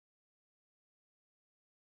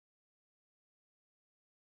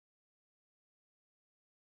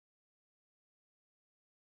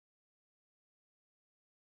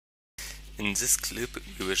In this clip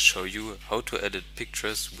we will show you how to edit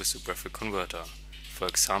pictures with the graphic converter. For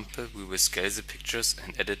example, we will scale the pictures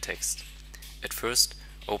and edit text. At first,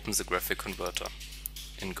 open the graphic converter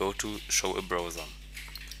and go to Show a browser.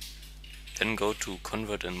 Then go to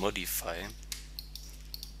Convert and Modify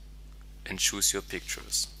and choose your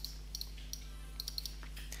pictures.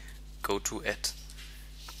 Go to Add,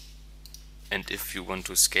 and if you want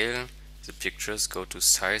to scale the pictures, go to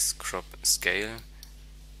Size, Crop, Scale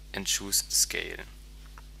and choose Scale.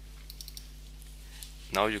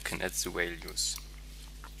 Now you can add the values.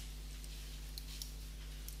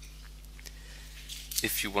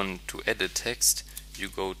 If you want to edit text, you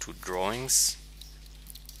go to Drawings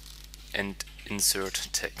and Insert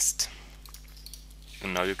Text.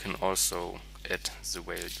 And now you can also add the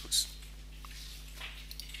values.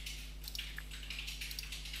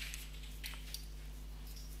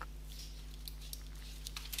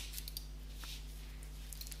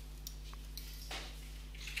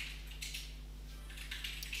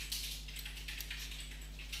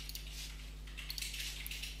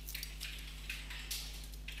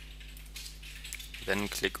 Then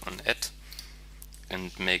click on Add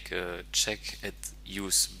and make a check at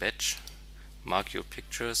Use Batch, mark your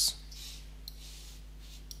pictures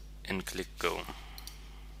and click Go.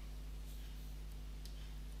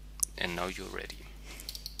 And now you're ready.